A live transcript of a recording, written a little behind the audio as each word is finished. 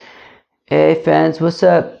Hey fans, what's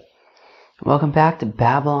up? Welcome back to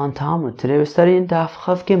Babylon Talmud. Today we're studying Daf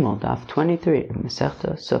Chav Gimel, Daf 23,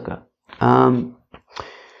 Masechta Sukkah.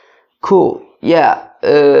 Cool. Yeah.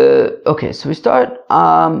 Okay, so we start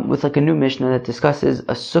with like a new Mishnah that discusses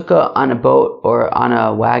a sukkah on a boat or on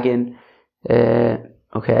a wagon.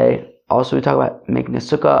 Okay. Also, we talk about making a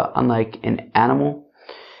sukkah on like an animal.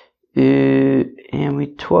 And we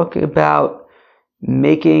talk about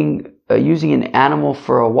using an animal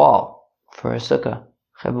for a wall, for a sukkah.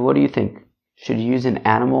 Chava, what do you think? Should you use an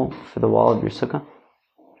animal for the wall of your sukkah?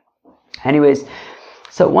 Anyways,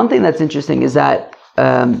 so one thing that's interesting is that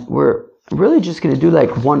we're really just going to do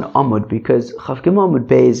like one amud because Chav Gimel Amud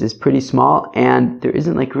Beis is pretty small and there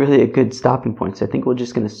isn't like really a good stopping point. So I think we're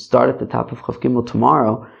just going to start at the top of Chav Gimel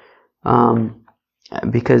tomorrow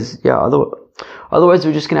because otherwise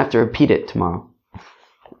we're just going to have to repeat it tomorrow.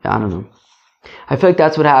 I don't know. I feel like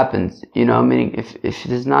that's what happens, meaning if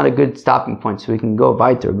there's not a good stopping point so we can go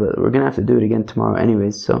weiter, but we're going to have to do it again tomorrow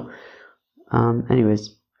anyways,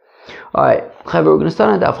 Alright, we're going to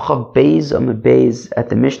start on the Chav Beis Amud Beis at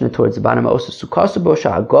the Mishnah towards the bottom. A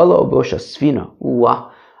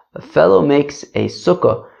fellow makes a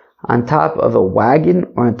sukkah on top of a wagon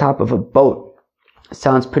or on top of a boat.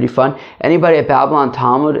 Sounds pretty fun. Anybody at Babylon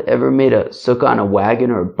Talmud ever made a sukkah on a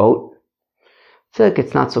wagon or a boat? I feel like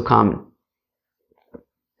it's not so common.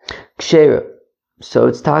 Kshera. So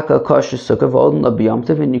it's taka kosher sukkah v'odin la b'yom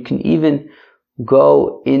tov, and you can even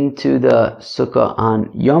go into the sukkah on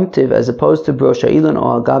Yom Tov as opposed to B'rosh Ha'ilon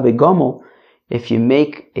or Agabe Gomel. If you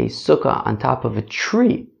make a sukkah on top of a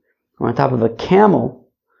tree or on top of a camel,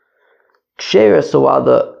 kshera. So while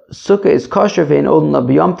the sukkah is kosher ve'in odin la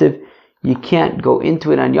b'yom tov, you can't go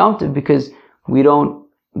into it on Yom Tov because we don't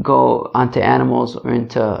go onto animals or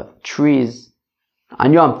into trees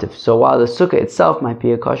on Yom Tov. So while the sukkah itself might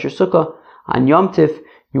be a kosher sukkah, on Yom Tov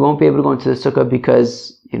you won't be able to go into the sukkah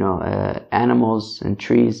because animals and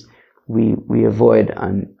trees we avoid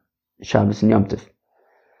on Shabbos and Yom Tov.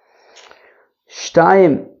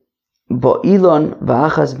 Shtayim ba'ilon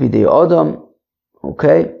v'achas b'dei odom.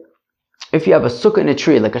 Okay, if you have a sukkah in a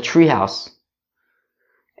tree, like a tree house,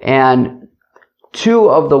 and two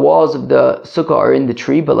of the walls of the sukkah are in the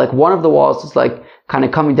tree, but like one of the walls is like kind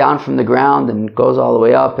of coming down from the ground and goes all the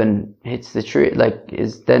way up and hits the tree,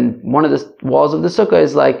 then one of the walls of the sukkah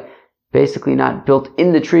is like basically not built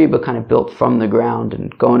in the tree, but kind of built from the ground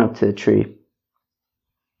and going up to the tree.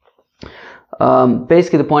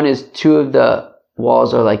 Basically the point is two of the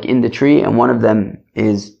walls are like in the tree and one of them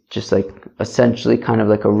is just like essentially kind of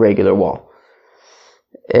like a regular wall.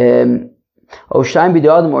 Or if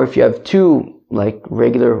you have two like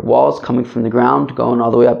regular walls coming from the ground going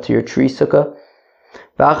all the way up to your tree sukkah,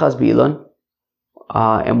 and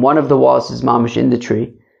one of the walls is mamish in the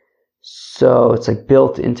tree, so it's like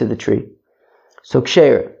built into the tree. So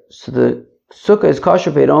ksher. So the sukkah is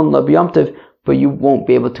kosher ve'on la b'yom tov, but you won't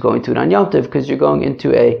be able to go into it on Yom Tov because you're going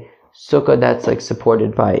into a sukkah that's like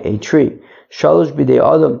supported by a tree. Shalosh b'dei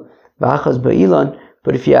adam v'achas ba'ilon.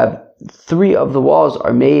 But if you have three of the walls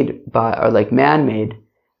are like man-made,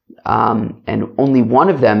 and only one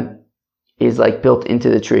of them is like built into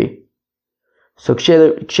the tree. So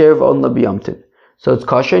ksher ve'on la b'yom tov. So it's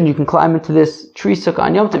kosher, and you can climb into this tree sukkah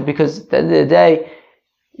on Yom Tov because at the end of the day,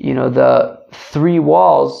 the three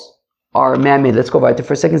walls are man-made. Let's go right there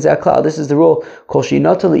for a second. This is the rule. Look,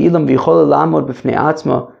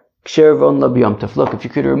 if you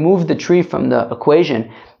could remove the tree from the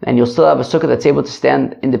equation, and you'll still have a sukkah that's able to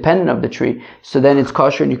stand independent of the tree, so then it's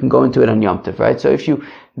kosher and you can go into it on Yom Tov, right? So if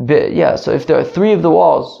there are three of the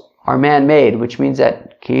walls are man-made, which means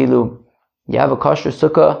that you have a kosher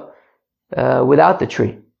sukkah without the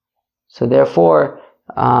tree. So therefore,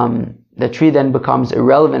 the tree then becomes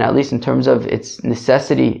irrelevant, at least in terms of its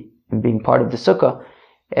necessity in being part of the sukkah,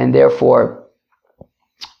 and therefore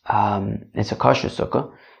it's a kosher sukkah.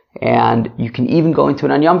 And you can even go into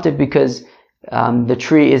it on Yom Tov because the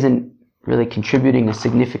tree isn't really contributing a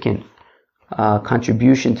significant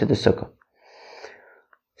contribution to the sukkah.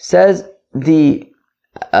 Says the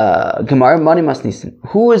Gemara Mani Masnisin.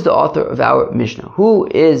 Who is the author of our Mishnah? Who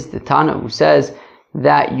is the Tana who says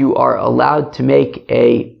that you are allowed to make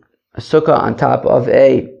a sukkah on top of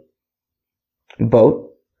a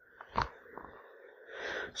boat?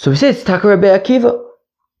 So we say it's Taka Rabbi Akiva.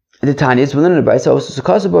 The Tanya is within the Brisa.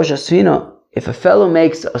 If a fellow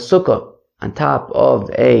makes a sukkah on top of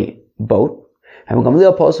a boat, and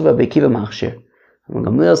Gamliel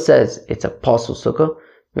says it's a pasul sukkah,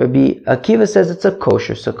 Rabbi Akiva says it's a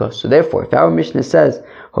kosher sukkah. So therefore, if our Mishnah says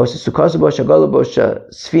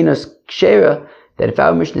that if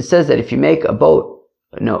our Mishnah says that if you make a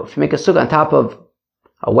sukkah on top of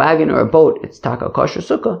a wagon or a boat, it's taka kosher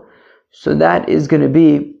sukkah. So that is going to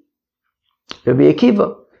be Rabbi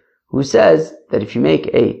Akiva, who says that if you make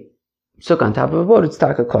a sukkah on top of a boat, it's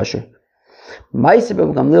taka kosher. Ma'aseh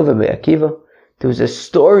Rabbi Gamliel Rabbi Akiva. There was a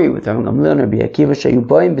story with Rabbi Gamliel and Rabbi Akiva shayu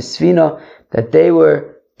boim b'sfina, that they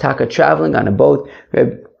were taka traveling on a boat.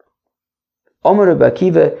 Omer Rabbi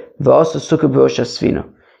Akiva v'asa sukkah b'rosh hasfina.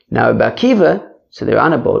 Now Rabbi Akiva, so they're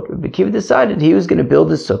on a boat. Rabbi Akiva decided he was going to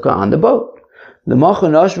build a sukkah on the boat. And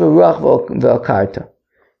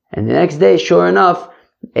the next day, sure enough,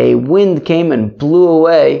 a wind came and blew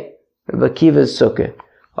away Rabbi Akiva's sukkah.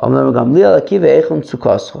 And Rabbi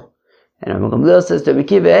Gamliel says to Rabbi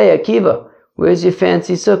Akiva, hey Akiva, where's your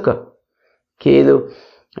fancy sukkah?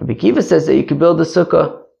 Rabbi Akiva says that you can build a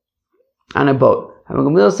sukkah on a boat. Rabbi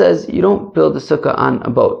Gamliel says you don't build a sukkah on a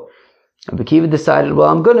boat. Rabbi Akiva decided, well,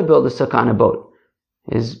 I'm going to build a sukkah on a boat.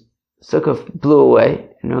 His sukkah blew away,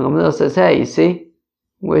 and Rabbi Gamliel says, hey, you see,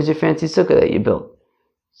 where's your fancy sukkah that you built?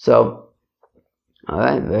 So,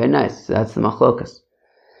 alright, very nice. So that's the machlokas.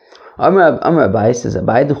 Amar Abai says,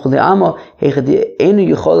 Abai d'chuli amo, heichadi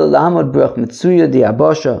enu yichol l'amod b'rach mitzuya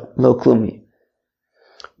di'abasha lo klumi.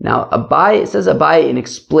 Now, Abai, in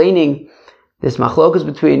explaining this machlokas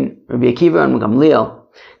between Rabbi Akiva and Gamliel,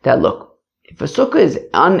 that look, if a sukkah is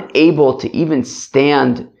unable to even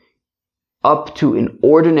stand up to an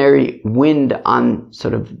ordinary wind on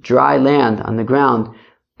sort of dry land on the ground,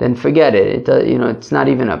 then forget it. It's not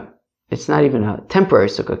even a temporary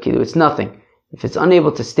sukkah. It's nothing. If it's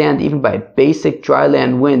unable to stand even by a basic dry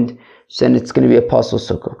land wind, then it's going to be a pasul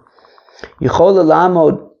sukkah.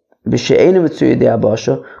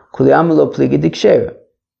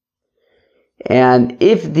 And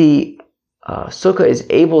if the sukkah is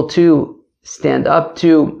able to stand up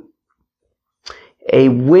to a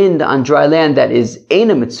wind on dry land that is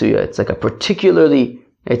eina mitzuya, it's like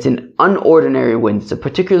it's an unordinary wind, it's a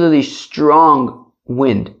particularly strong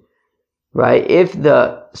wind, right? If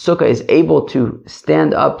the sukkah is able to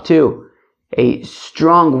stand up to a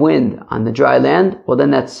strong wind on the dry land, well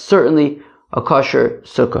then that's certainly a kosher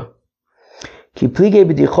sukkah.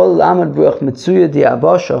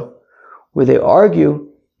 Where they argue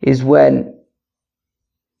is when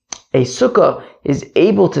a sukkah is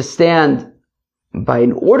able to stand by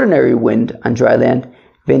an ordinary wind on dry land,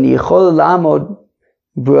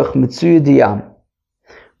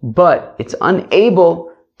 but it's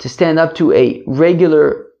unable to stand up to a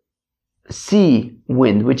regular sea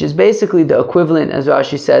wind, which is basically the equivalent, as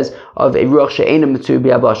Rashi says, of a ruach she'eina mitzuya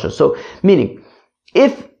b'yabasha. So, meaning,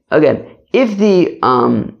 if the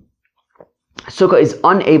sukkah is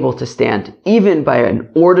unable to stand even by an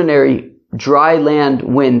ordinary dry land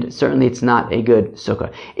wind, certainly it's not a good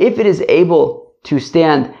sukkah. If it is able to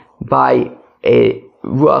stand by a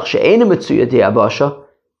ruach she'eina mitzuya di'abasha,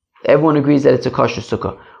 everyone agrees that it's a kosher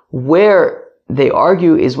sukkah. Where they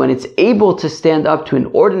argue is when it's able to stand up to an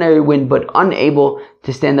ordinary wind, but unable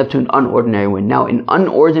to stand up to an unordinary wind. Now, an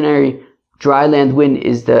unordinary dry land wind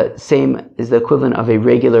is the equivalent of a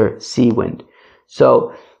regular sea wind.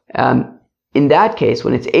 So, in that case,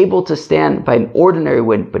 when it's able to stand by an ordinary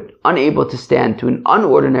wind, but unable to stand to an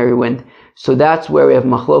unordinary wind, so that's where we have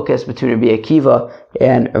machlokes between Rabbi Akiva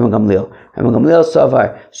and Rabbi Gamliel. Rabbi Gamliel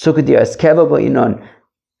savar sukkah diras keva ba'inon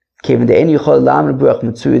kevan de'en yichol lam b'rach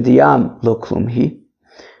mitzuya diyam lo klum hi.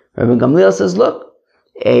 Rabbi Gamliel says, look,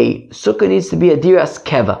 a sukkah needs to be a diras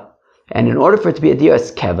keva, and in order for it to be a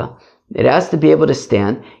diras keva, it has to be able to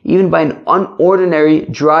stand even by an unordinary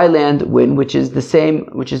dry land wind, which is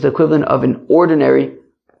the equivalent of an ordinary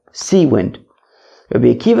sea wind.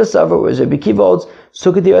 Rabbi Akiva savar, whereas Rabbi Akiva holds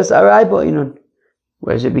sukkah diras arai ba'inon,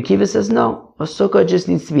 whereas Rabbi Akiva says no, a sukkah just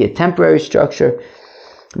needs to be a temporary structure.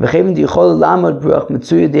 As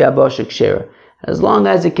long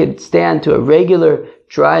as it can stand to a regular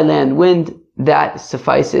dry land wind, that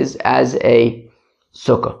suffices as a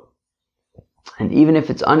sukkah. And even if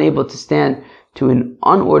it's unable to stand to an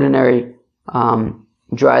unordinary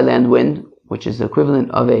dry land wind, which is the equivalent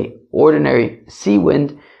of a ordinary sea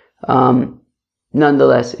wind,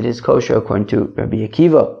 nonetheless it is kosher according to Rabbi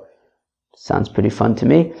Akiva. Sounds pretty fun to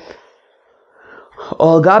me.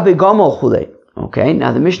 Okay,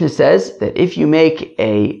 now the Mishnah says that if you make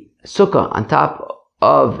a sukkah on top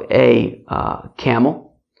of a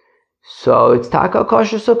camel, so it's taka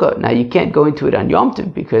kosher sukkah. Now you can't go into it on Yom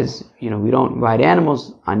Tov because we don't ride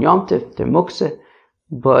animals on Yom Tov; they're muktzeh.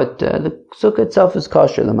 But the sukkah itself is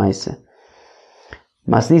kosher l'maaseh.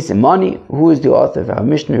 Masnis Imani, who is the author of our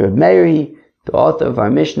Mishnah? Reb Meir. The author of our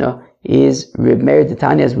Mishnah is Reb Meir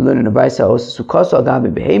Tanya, as we learn in the Brisa. Osukaso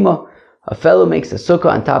agabe behema. A fellow makes a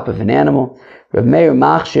sukkah on top of an animal. Reb Meir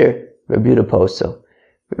machshir, Reb Yehuda posel.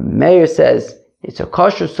 Reb Meir says it's a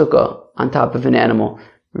kosher sukkah on top of an animal.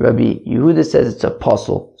 Rabbi Yehuda says it's a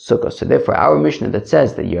pasul sukkah. So therefore our Mishnah that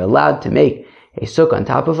says that you're allowed to make a sukkah on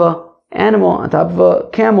top of an animal, on top of a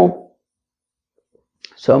camel,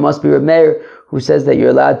 so it must be Reb Meir who says that you're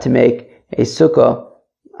allowed to make a sukkah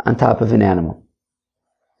on top of an animal.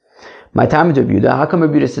 My time is Rabbi Yehuda. How come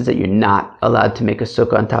Rabbi Yehuda says that you're not allowed to make a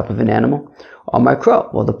sukkah on top of an animal? On my crow.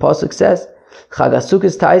 Well, the pasuk says, Chag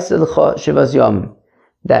HaSukkos ta'aseh lecha shivas yomim,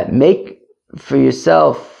 that make for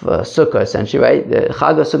yourself a sukkah, essentially, right? The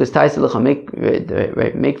Chag HaSukkos ta'aseh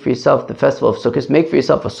lecha, make for yourself the festival of Sukkot, make for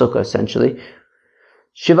yourself a sukkah, essentially.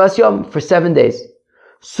 Shivas yom, for 7 days.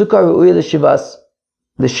 Sukkah ru'ui l'shivas,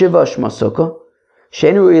 l'shiva shma sukkah,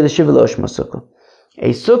 she'en ru'ui l'shiva lo shma sukkah. A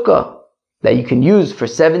sukkah that you can use for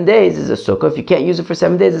 7 days is a sukkah. If you can't use it for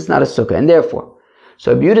 7 days, it's not a sukkah. And therefore,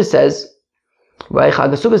 so Rabbi Yehuda says, right,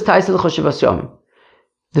 Chag HaSukkos ta'aseh lecha shivas yomim.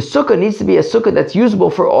 The sukkah needs to be a sukkah that's usable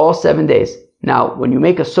for all 7 days. Now, when you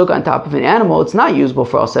make a sukkah on top of an animal, it's not usable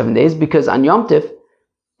for all 7 days because on Yom Tiv,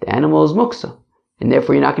 the animal is muksa. And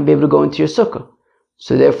therefore, you're not going to be able to go into your sukkah.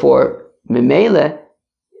 So therefore, memele,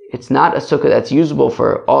 it's not a sukkah that's usable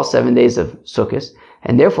for all 7 days of sukkahs.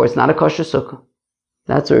 And therefore, it's not a kosher sukkah.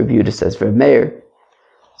 That's what Rabbi Yehuda says. For Reb Meir, it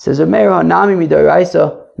says, Reb Meir ha'nami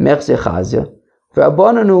midoraisa mechze chazia,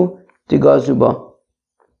 v'rabbananu tigazuba.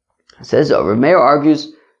 It says, Reb Meir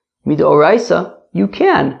argues, midoraisa, you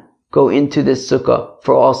can go into this sukkah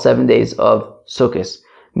for all 7 days of sukkahs.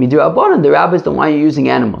 Midrabanan, the rabbis don't want you using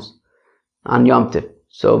animals on Yom Tiv.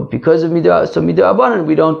 So because of midrabanan,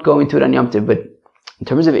 we don't go into it on Yom Tiv. But in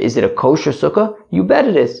terms of is it a kosher sukkah? You bet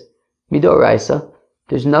it is. Midoraisa,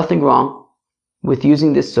 there's nothing wrong with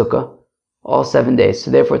using this sukkah all 7 days.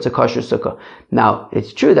 So therefore it's a kosher sukkah. Now,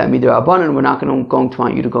 it's true that midrabanan, we're not going to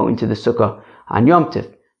want you to go into the sukkah on Yom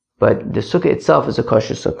Tiv. But the sukkah itself is a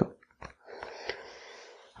kosher sukkah.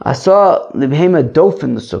 I saw libhema dof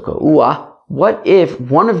in the sukkah. What if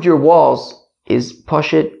one of your walls is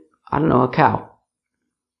pashit, I don't know, a cow?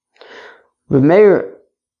 Reb Meir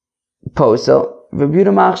posel, Reb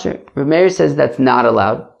Yehuda machshir. Reb Meir says that's not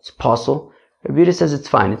allowed. It's pasul. Reb Yehuda says it's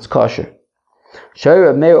fine. It's kosher. Shari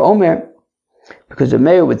Reb Meir omer, because Reb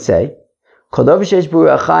Meir would say, kol davar sheish bo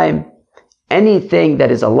ruach chaim, anything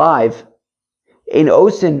that is alive, in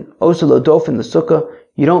osin lo dof in the sukkah,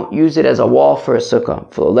 you don't use it as a wall for a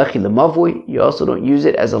sukkah. For lechi lemavui, you also don't use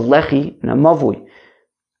it as a lechi and a mavui.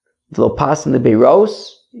 V'lo pas in the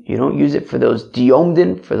beiros, you don't use it for those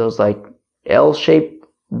diomdin, for those like L-shaped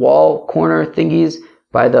wall corner thingies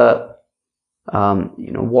by the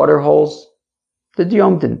water holes. The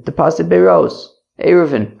diomdin, the pas beiros,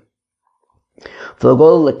 eruvin.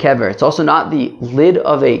 V'lo lekever, it's also not the lid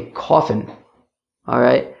of a coffin. All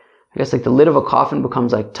right. I guess like the lid of a coffin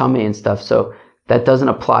becomes like tummy and stuff, so that doesn't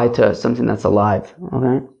apply to something that's alive.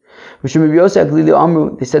 Okay? They said the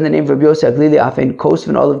name of Rabbi Yossi Aglili Afein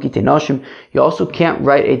Kosvin Olav Gitei Nashim. You also can't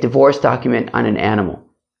write a divorce document on an animal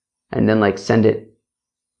and then like send it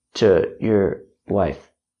to your wife.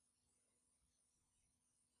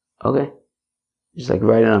 Okay? Just like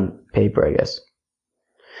write it on paper, I guess.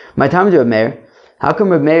 My time to Reb Meir. How come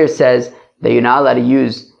Reb Meir says that you're not allowed to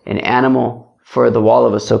use an animal for the wall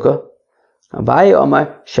of a sukkah? Abaye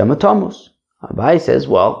Omar Shema Tamus. Abaye says,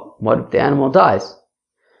 well, what if the animal dies?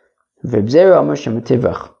 Reb Zera Omar Shema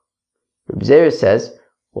Tivrach. Reb Zera says,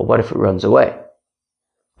 well, what if it runs away?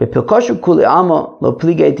 Bepilkoshu kuli alma lo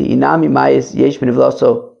pligeti inami mayis yesh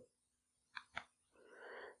benivlaso.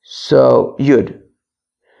 So Yud.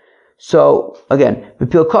 So again,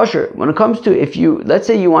 bepilkoshu, when it comes to let's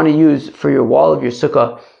say you want to use for your wall of your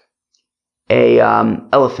sukkah a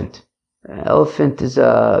elephant. An elephant is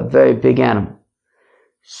a very big animal.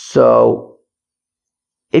 So,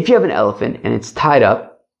 if you have an elephant and it's tied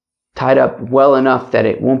up well enough that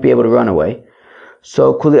it won't be able to run away,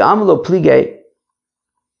 so kuli amalo plige,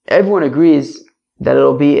 everyone agrees that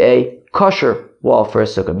it'll be a kosher wall for a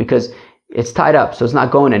sukkah because it's tied up, so it's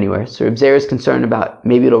not going anywhere. So Reb Zera is concerned about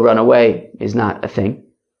maybe it'll run away is not a thing.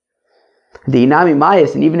 The inami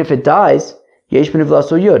mayas, and even if it dies, yesh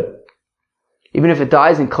benivlaso yud. Even if it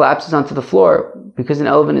dies and collapses onto the floor, because an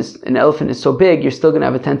elephant is so big, you're still going to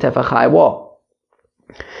have a 10 tefach high wall.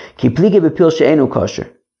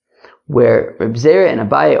 Where Reb Zera and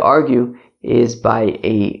Abaye argue is by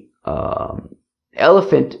a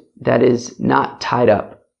elephant that is not tied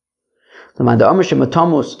up. So according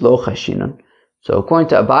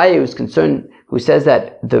to Abaye, who says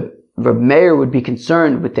that the Reb Meir would be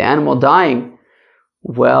concerned with the animal dying,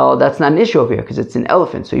 well, that's not an issue over here because it's an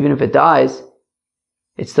elephant. So even if it dies,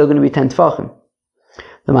 it's still going to be 10 tefachim.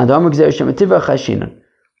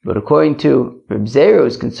 But according to Reb Zera,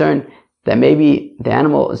 who's concerned that maybe the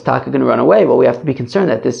animal is going to run away. Well, we have to be concerned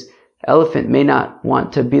that this elephant may not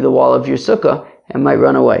want to be the wall of your sukkah and might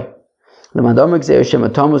run away. But 1 second,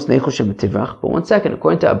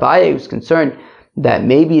 according to Abaye, who's concerned that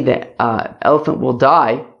maybe the elephant will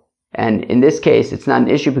die, and in this case it's not an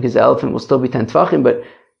issue because the elephant will still be 10 tfachim, but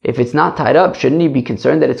if it's not tied up, shouldn't he be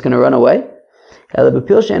concerned that it's going to run away?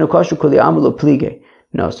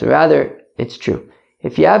 No, so rather, it's true.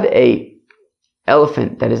 If you have a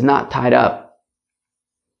elephant that is not tied up,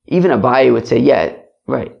 even Abaye would say, yeah,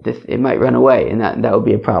 right, it might run away, and that would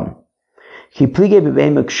be a problem.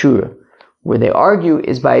 Where they argue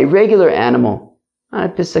is by a regular animal,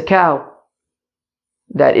 not a cow,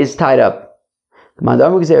 that is tied up. So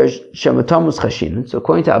according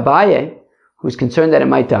to Abaye, who's concerned that it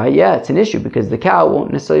might die, yeah, it's an issue because the cow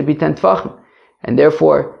won't necessarily be 10 tfachim. And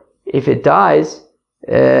therefore, if it dies,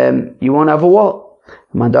 you won't have a wall.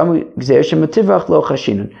 But according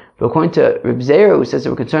to Reb Zeir, who says that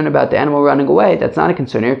we're concerned about the animal running away, that's not a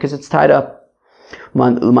concern here because it's tied up.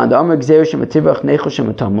 But according to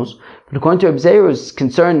Reb Zeir, who's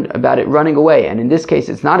concerned about it running away, and in this case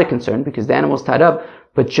it's not a concern because the animal's tied up,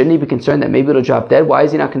 but shouldn't he be concerned that maybe it'll drop dead? Why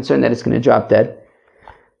is he not concerned that it's going to drop dead?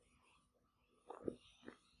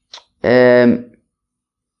 But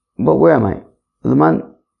where am I? So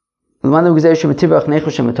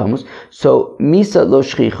misa lo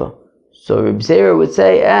shchicha. So Reb Zeir would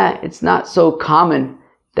say, it's not so common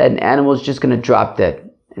that an animal is just going to drop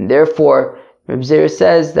dead, and therefore Reb Zeir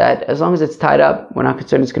says that as long as it's tied up, we're not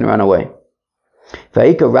concerned it's going to run away.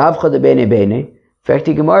 But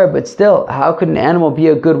still, how could an animal be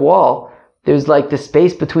a good wall? There's like the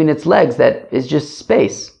space between its legs that is just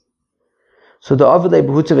space. So the avle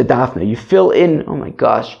behutza v'dafna, you fill in, oh my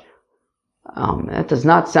gosh, that does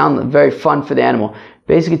not sound very fun for the animal.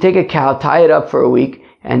 Basically take a cow, tie it up for a week,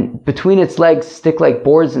 and between its legs stick like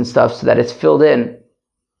boards and stuff so that it's filled in.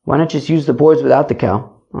 Why not just use the boards without the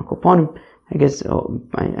cow? I guess,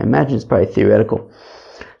 I imagine it's probably theoretical.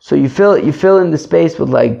 So you fill in the space with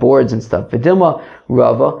like boards and stuff. Vidilma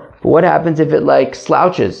rava. But what happens if it like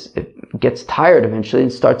slouches? It gets tired eventually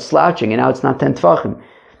and starts slouching, and now it's not 10 tfachim.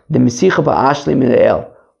 The mesicha ba'ashli mile'el.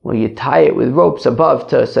 Well, you tie it with ropes above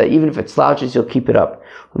so even if it slouches, you'll keep it up.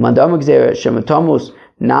 But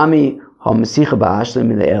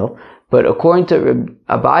according to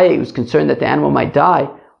Abaye, who's concerned that the animal might die,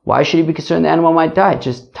 why should he be concerned the animal might die?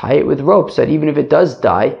 Just tie it with ropes so that even if it does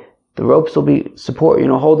die, the ropes will be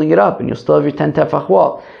holding it up, and you'll still have your 10 tefach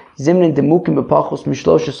wall. Zimnin demukim bepachos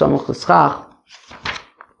mishlosha samuch l'schach.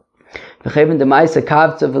 V'cheven demaisa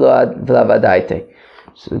kavtza v'lavadaite.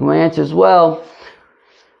 So my answer is, well,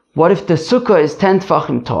 what if the sukkah is 10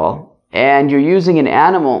 tefachim tall, and you're using an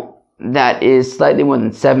animal that is slightly more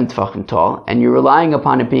than 7 tefachim tall, and you're relying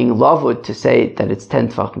upon it being lavud to say that it's 10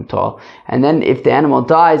 tefachim tall, and then if the animal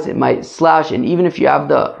dies, it might slouch, and even if you have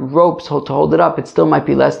the ropes to hold it up, it still might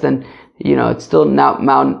be less than, it still now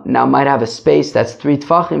might have a space that's 3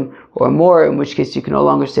 tefachim or more, in which case you can no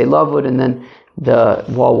longer say lavud, and then the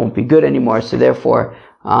wall won't be good anymore. So therefore,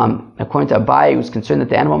 according to Abaye, who's concerned that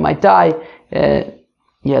the animal might die,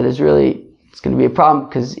 it's going to be a problem,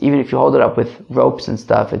 because even if you hold it up with ropes and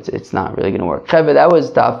stuff, it's not really going to work. Cheve, that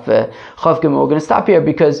was Daf Chav Gimel. We're going to stop here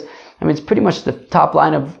because, it's pretty much the top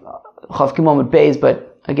line of Chav Gimel Amud Beis,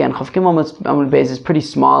 but again, Chav Gimel Amud Beis is pretty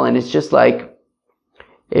small, and it's just like,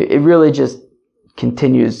 it really just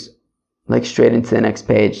continues like straight into the next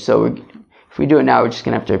page. So if we do it now, we're just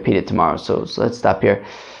going to have to repeat it tomorrow. So let's stop here.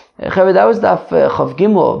 Cheve, that was Daf Chav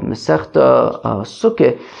Gimel, Masechta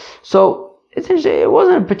Sukkah. So, it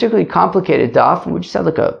wasn't a particularly complicated daf, and we just had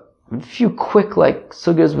like a few quick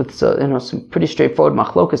sugyas with some pretty straightforward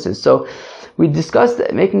machlokases. So we discussed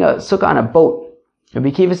making a sukkah on a boat.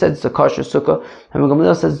 Rabbi Kiva said it's a kosher sukkah, and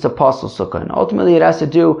Gamliel says it's a pasul sukkah. And ultimately it has to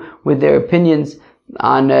do with their opinions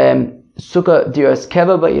on sukkah diras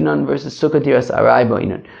keva ba'inon versus sukkah diras arai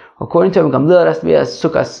ba'inon. According to Gamliel, it has to be a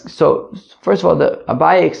sukkah. So first of all, the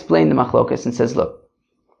Abaye explained the machlokas and says, look,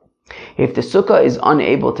 if the sukkah is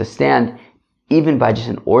unable to stand even by just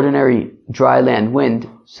an ordinary dry land wind,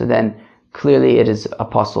 so then clearly it is a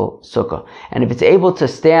pasul sukkah. And if it's able to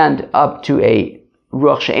stand up to a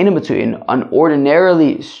ruach she'eina mitzuyin, an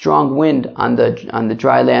ordinarily strong wind on the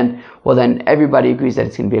dry land, well then everybody agrees that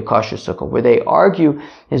it's going to be a kosher sukkah. Where they argue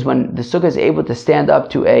is when the sukkah is able to stand up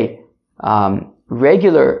to a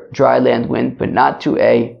regular dry land wind, but not to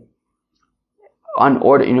a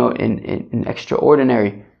in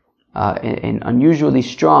extraordinary, in unusually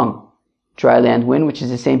strong dry land wind, which is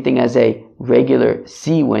the same thing as a regular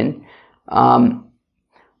sea wind. Rabbi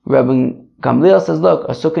Gamliel says, look,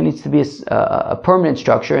 a sukkah needs to be a permanent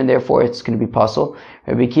structure, and therefore it's going to be possible.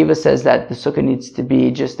 Rabbi Akiva says that the sukkah needs to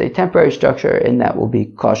be just a temporary structure, and that will be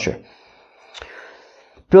kosher.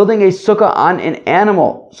 Building a sukkah on an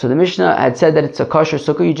animal. So the Mishnah had said that it's a kosher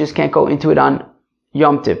sukkah, you just can't go into it on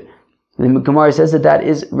Yom Tov. The Gemara says that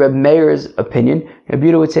is Reb Meir's opinion. Rabbi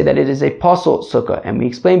Yehuda would say that it is a pasul sukkah. And we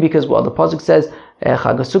explain because, well, the pasuk says, you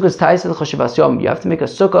have to make a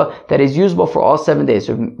sukkah that is usable for all 7 days.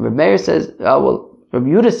 So Reb Meir says, Rabbi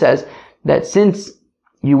Yehuda says that since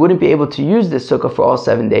you wouldn't be able to use this sukkah for all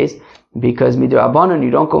 7 days, because midrabanan,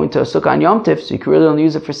 you don't go into a sukkah on Yom Tov, so you can really only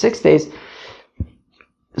use it for 6 days.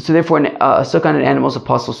 So therefore, a sukkah on an animal is a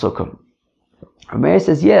pasul sukkah. Reb Meir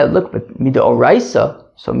says, yeah, look, but midoraisa,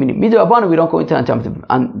 so midrabanan, we don't go into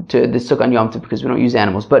the sukkah on Yom Tov because we don't use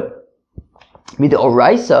animals. But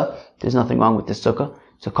midoraisa, there's nothing wrong with this sukkah.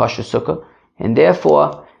 It's a kosher sukkah, and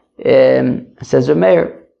therefore, says Reb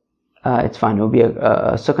Meir, it's fine. It will be a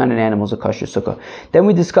sukkah on an animal is a kosher sukkah. Then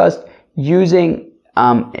we discussed using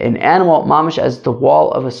an animal mamash as the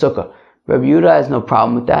wall of a sukkah. Rabbi Yehuda has no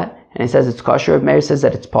problem with that, and he says it's kosher. Reb Meir says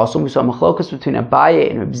that it's possible. We saw machlokas between Abaye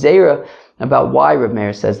and Reb Zera about why Reb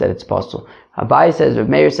Meir says that it's possible. Abaye says, Reb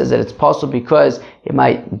Meir says that it's possible because it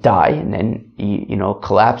might die and then,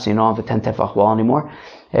 collapse, you don't have a 10 tefach wall anymore.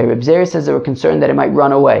 Reb Zera says they were concerned that it might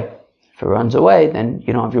run away. If it runs away, then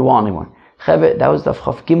you don't have your wall anymore. That was the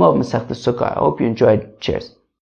Chaf Gimel of Masech the Sukkah. I hope you enjoyed. Cheers.